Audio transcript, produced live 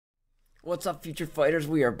What's up, future fighters?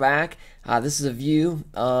 We are back. This is a view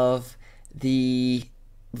of the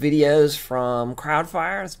videos from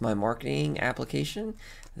Crowdfire. It's my marketing application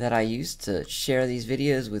that I use to share these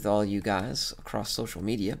videos with all you guys across social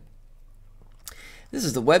media. This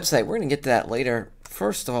is the website. We're going to get to that later.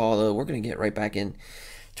 First of all, though, we're going to get right back in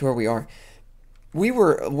to where we are. We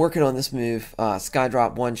were working on this move,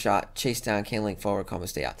 Skydrop, one shot, chase down, can link forward, combo,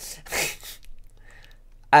 stay out.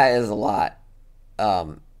 That is a lot.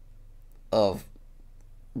 Of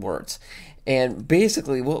words. And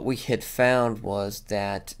basically what we had found was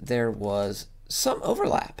that there was some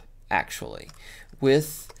overlap actually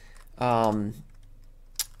with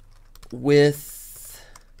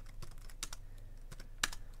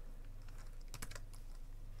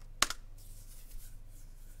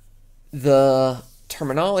the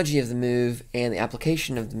terminology of the move and the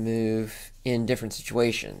application of the move in different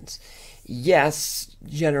situations. Yes,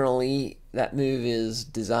 generally that move is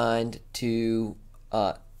designed to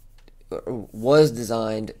was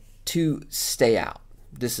designed to stay out.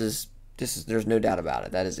 This is there's no doubt about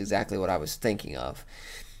it. That is exactly what I was thinking of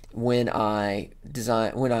when I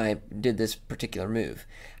did this particular move.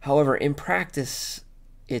 However, in practice,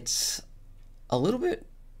 it's a little bit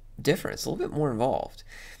different. It's a little bit more involved.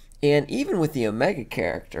 And even with the Omega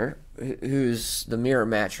character, who's the mirror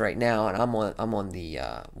match right now, and I'm on the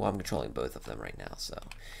well, I'm controlling both of them right now, so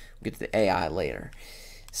we'll get to the AI later.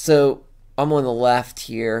 So I'm on the left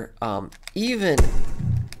here. Even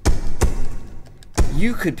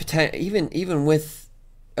you could even with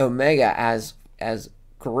Omega, as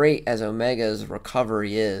great as Omega's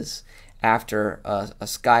recovery is after a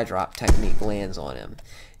sky drop technique lands on him,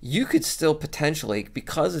 you could still potentially,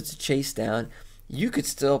 because it's a chase down, you could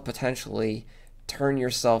still potentially turn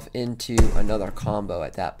yourself into another combo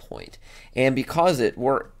at that point. And because it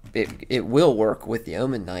will work with the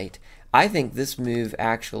Omen Knight, I think this move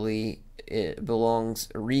actually belongs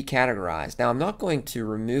recategorized. Now, I'm not going to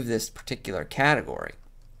remove this particular category.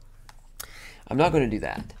 I'm not going to do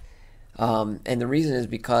that. And the reason is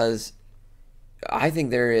because I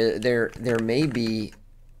think there may be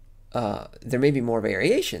more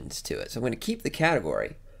variations to it. So I'm going to keep the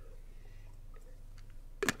category.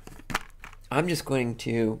 I'm just going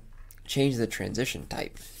to change the transition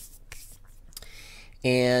type.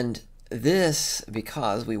 And this,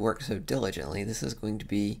 because we work so diligently, this is going to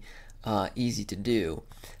be easy to do.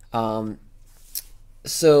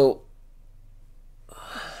 So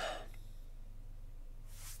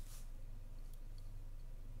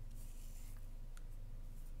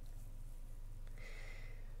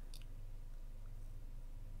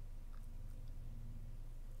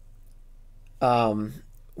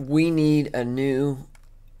we need a new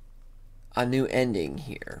ending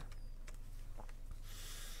here,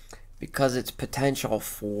 because it's potential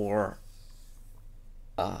for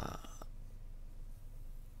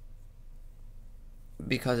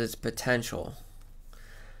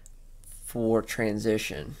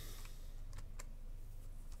transition.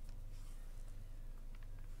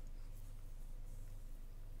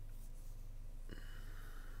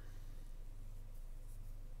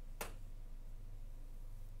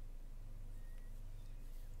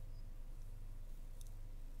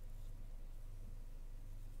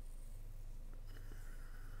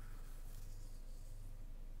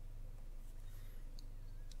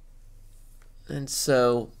 And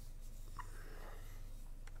so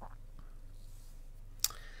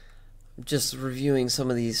just reviewing some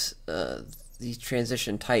of these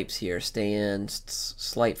transition types here: stay in,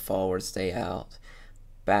 slight forward, stay out,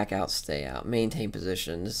 back out, stay out, maintain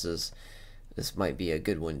position. This might be a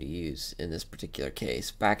good one to use in this particular case.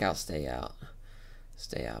 Back out, stay out,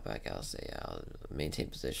 back out, stay out, maintain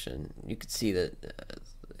position. You can see that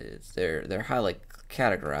they're highly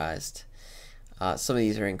categorized. Some of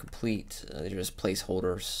these are incomplete. They're just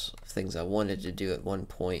placeholders of things I wanted to do at one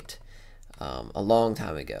point a long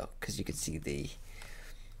time ago, because you can see the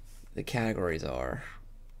categories are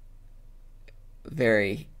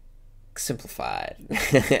very simplified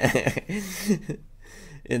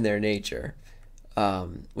in their nature,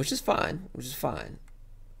 which is fine.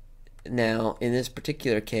 Now, in this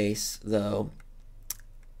particular case, though,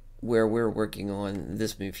 where we're working on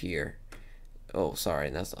this move here, oh, sorry,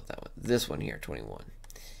 that's not that one. This one here, 21.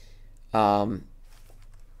 Let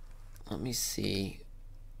me see.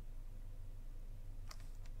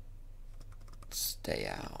 Stay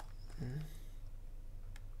out.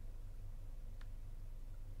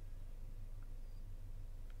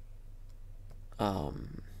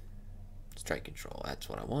 Strike control. That's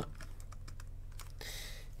what I want.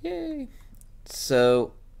 Yay.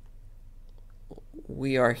 So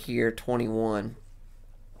we are here, 21.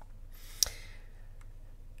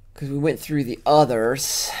 because we went through the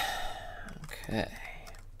others. Okay,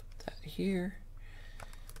 put that here.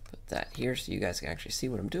 Put that here so you guys can actually see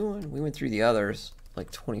what I'm doing. We went through the others,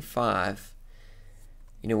 like 25.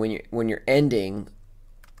 You know, when you're ending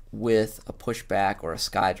with a pushback or a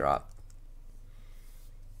sky drop,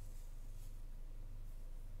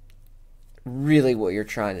 really what you're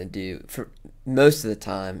trying to do, for most of the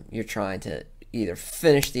time, you're trying to either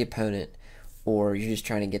finish the opponent or you're just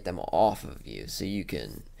trying to get them off of you so you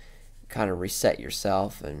can kind of reset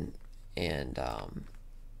yourself and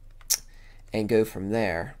go from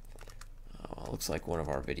there. Oh, looks like one of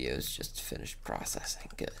our videos just finished processing.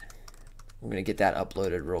 Good. I'm going to get that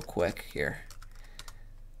uploaded real quick here.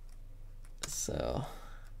 So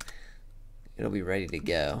it'll be ready to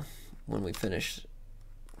go when we finish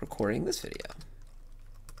recording this video.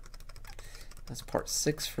 That's part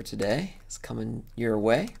 6 for today. It's coming your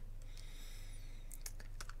way.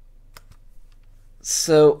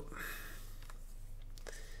 So,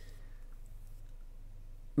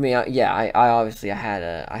 I mean, I obviously I had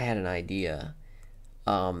an idea.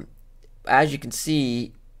 As you can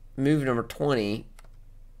see, move number 20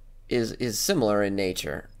 is similar in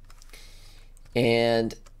nature,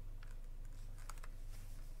 and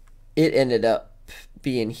it ended up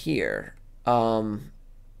being here.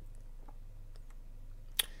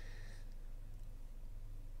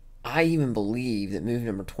 I even believe that move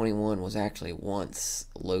number 21 was actually once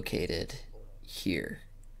located here.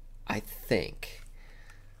 I think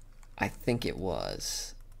it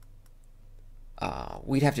was.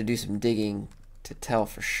 We'd have to do some digging to tell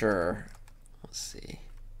for sure. Let's see.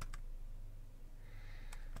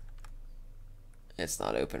 It's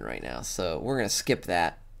not open right now, so we're going to skip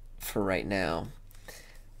that for right now.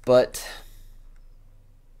 But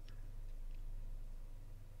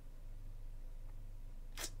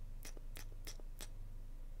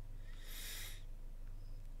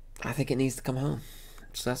I think it needs to come home.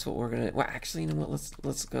 So that's what we're gonna. Well, actually, you know what?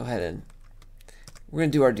 Let's go ahead and we're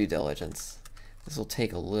gonna do our due diligence. This will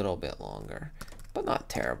take a little bit longer, but not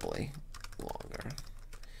terribly longer.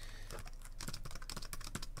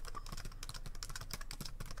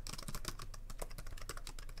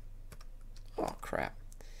 Oh crap!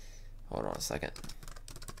 Hold on a second.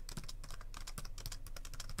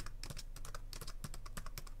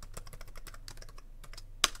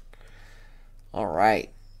 All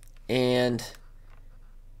right. And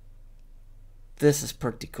this is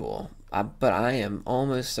pretty cool, but I am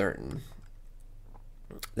almost certain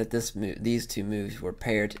that these two moves were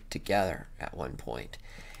paired together at one point,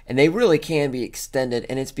 and they really can be extended,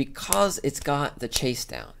 and it's because it's got the chase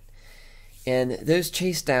down, and those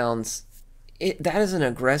chase downs, that is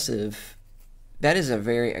a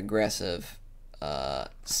very aggressive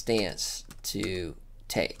stance to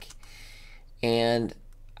take, and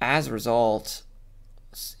as a result.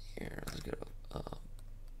 Here, let's go to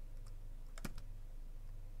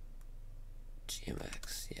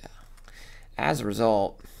GMX, yeah. As a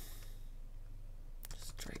result,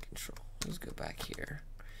 strike control. Let's go back here.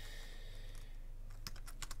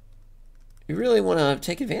 You really want to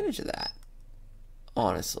take advantage of that,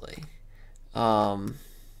 honestly. We're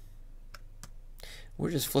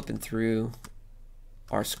just flipping through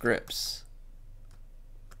our scripts.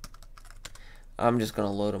 I'm just going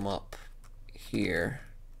to load them up here.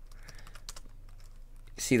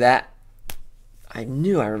 See that? I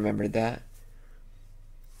knew I remembered that.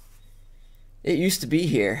 It used to be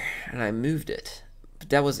here, and I moved it,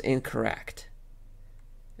 but that was incorrect.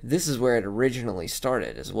 This is where it originally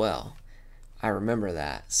started as well. I remember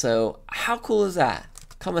that. So how cool is that?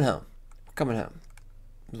 Coming home. Coming home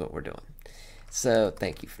is what we're doing. So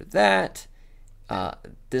thank you for that.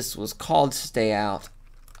 This was called Stay Out.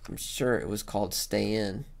 I'm sure it was called Stay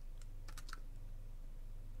In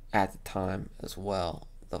at the time as well,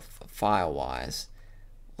 the file wise.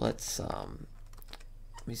 Let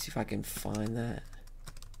me see if I can find that.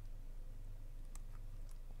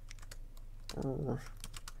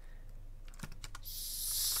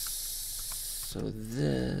 So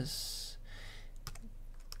this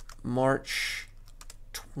March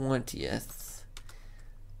 20th,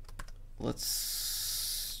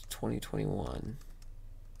 2021.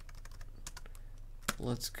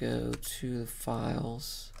 Let's go to the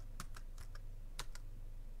files.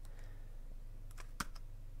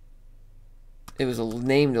 It was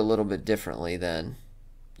named a little bit differently then.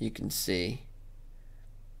 You can see.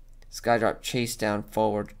 Skydrop chase down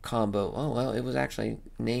forward combo. Oh, well, it was actually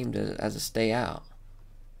named as a stay out.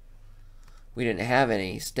 We didn't have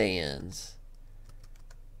any stay ins.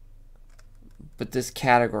 But this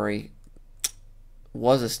category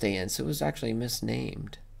was a stay in, so it was actually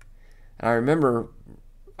misnamed. And I remember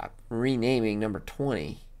renaming number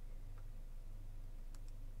 20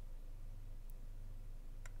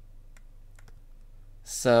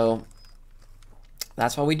 So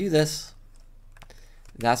that's why we do this.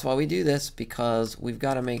 That's why we do this, because we've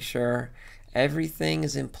got to make sure everything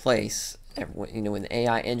is in place. You know, when the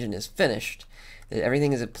AI engine is finished, that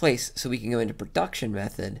everything is in place so we can go into production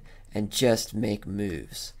method and just make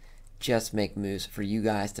moves. Just make moves for you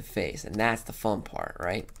guys to face. And that's the fun part,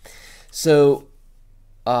 right? So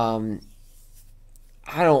I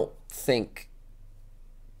don't think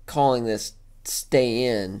calling this stay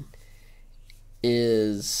in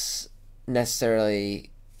is necessarily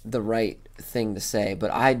the right thing to say, but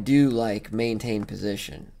I do like maintain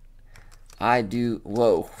position. I do.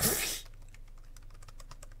 Whoa.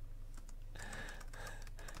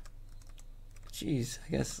 Jeez, I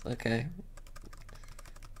guess, okay.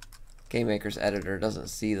 GameMaker's editor doesn't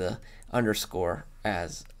see the underscore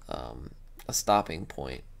as a stopping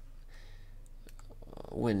point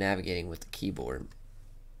when navigating with the keyboard.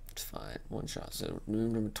 It's fine. One shot. So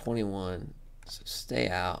move number 21. So stay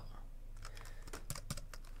out.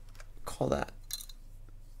 Call that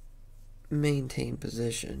maintain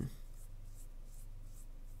position,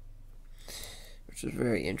 which is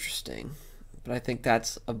very interesting. But I think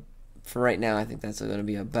that's for right now, I think that's going to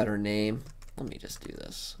be a better name. Let me just do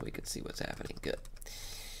this so we can see what's happening. Good.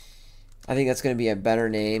 I think that's going to be a better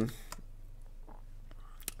name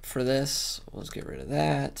for this. Let's get rid of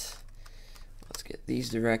that. Let's get these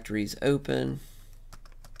directories open.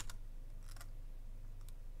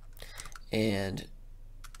 And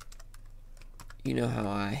you know how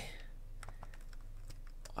I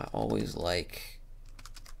always like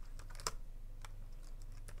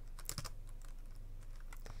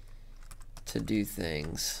to do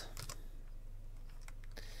things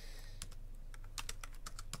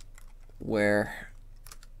where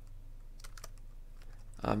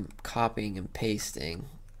I'm copying and pasting,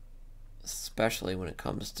 especially when it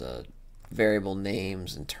comes to variable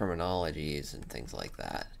names and terminologies and things like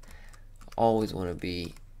that. I always want to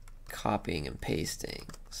be copying and pasting.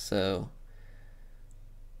 So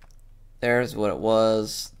there's what it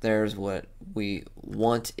was, there's what we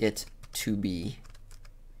want it to be,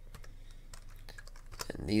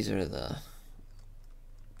 and these are the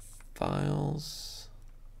files,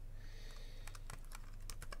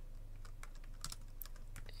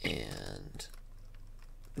 and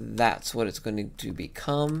that's what it's going to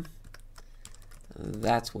become.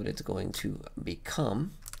 That's what it's going to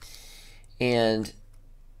become. And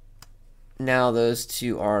now those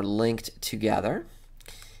two are linked together,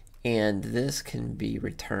 and this can be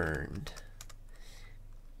returned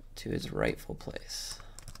to its rightful place.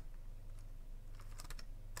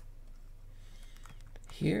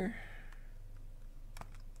 Here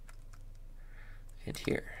and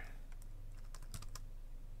here.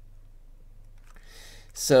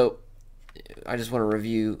 So I just want to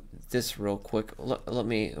review this real quick. We're going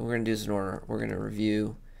to do this in order. We're going to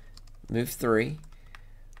review move 3,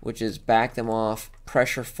 which is back them off,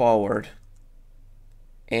 pressure forward,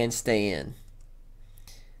 and stay in.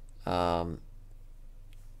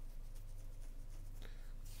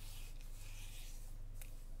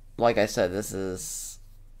 Like I said, it's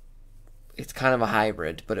kind of a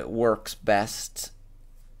hybrid, but it works best.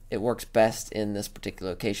 It works best in this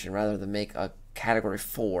particular location rather than make a category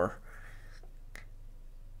 4,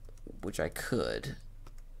 which I could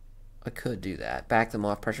do that. Back them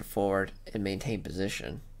off, pressure forward, and maintain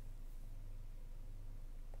position.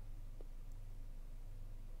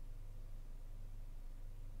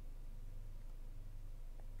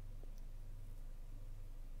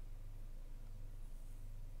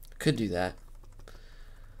 Could do that.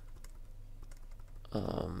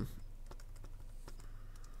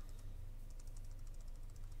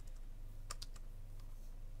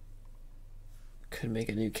 Could make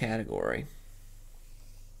a new category.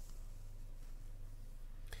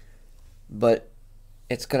 But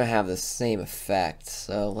it's going to have the same effect,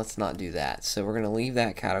 so let's not do that. So we're going to leave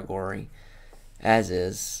that category as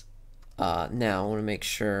is. Now I want to make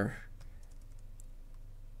sure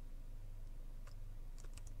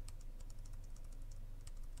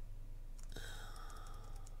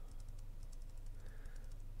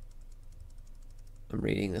I'm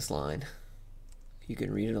reading this line. You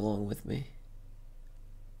can read it along with me.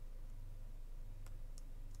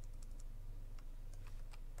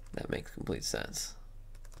 That makes complete sense.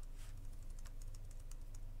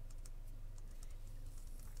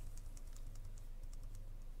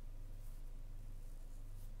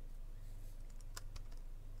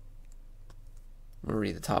 I'm going to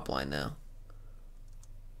read the top line now.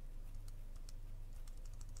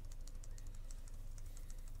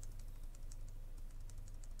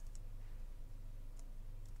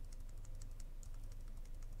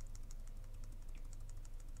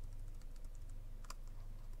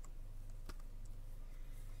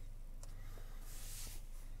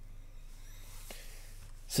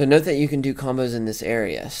 So note that you can do combos in this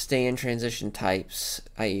area. Stay in transition types,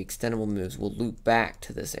 i.e. extendable moves, will loop back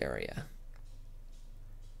to this area.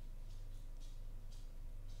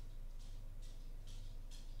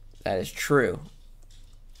 That is true.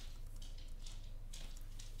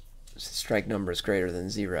 Strike number is greater than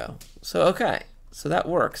 0. So, okay. So that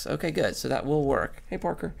works. Okay, good. So that will work. Hey,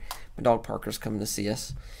 Parker. My dog Parker's coming to see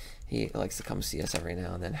us. He likes to come see us every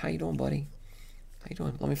now and then. How you doing, buddy? How you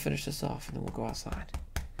doing? Let me finish this off, and then we'll go outside.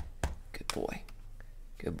 Good boy.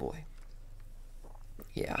 Good boy.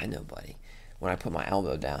 Yeah, I know, buddy. When I put my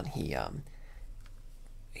elbow down, he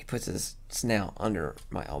puts his snout under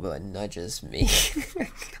my elbow and nudges me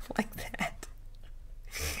like that.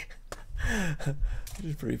 Which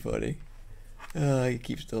is pretty funny. He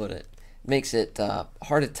keeps doing it. Makes it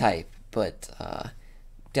hard to type, but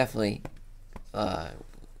definitely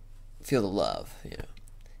feel the love. You know,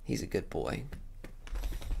 he's a good boy.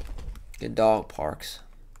 Good dog, Parks.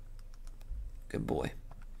 Good boy.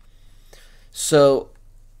 So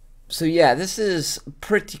yeah, this is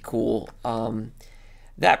pretty cool.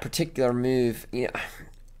 That particular move, you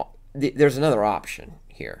know, there's another option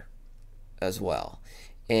here as well,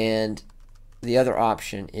 and the other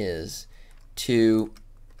option is to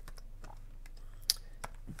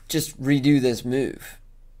just redo this move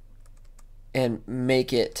and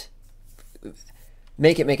make it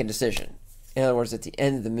make a decision. In other words, at the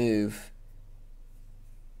end of the move,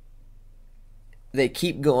 they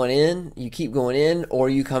keep going in, you keep going in, or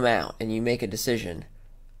you come out and you make a decision.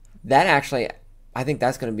 That actually, I think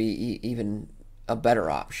that's going to be even a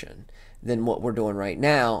better option than what we're doing right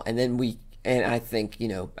now. And then I think, you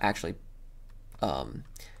know, actually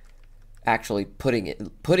putting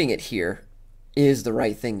it here is the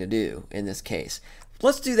right thing to do in this case.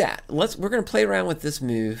 Let's do that. We're going to play around with this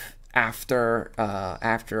move after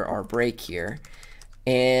our break here.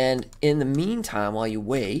 And in the meantime, while you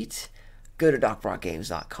wait, go to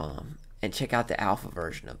docbrockgames.com and check out the alpha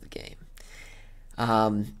version of the game.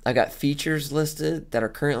 I've got features listed that are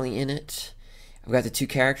currently in it. I've got the 2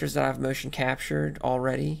 characters that I've motion captured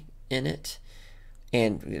already in it,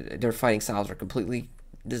 and their fighting styles are completely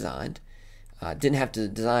designed. Didn't have to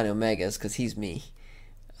design Omega's because he's me.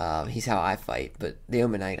 He's how I fight, but the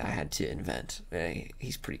Omanite I had to invent.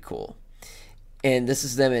 He's pretty cool. And this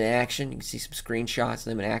is them in action. You can see some screenshots of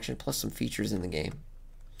them in action, plus some features in the game.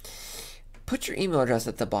 Put your email address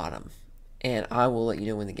at the bottom, and I will let you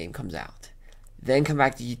know when the game comes out. Then come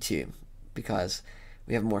back to YouTube, because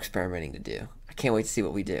we have more experimenting to do. I can't wait to see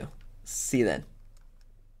what we do. See you then.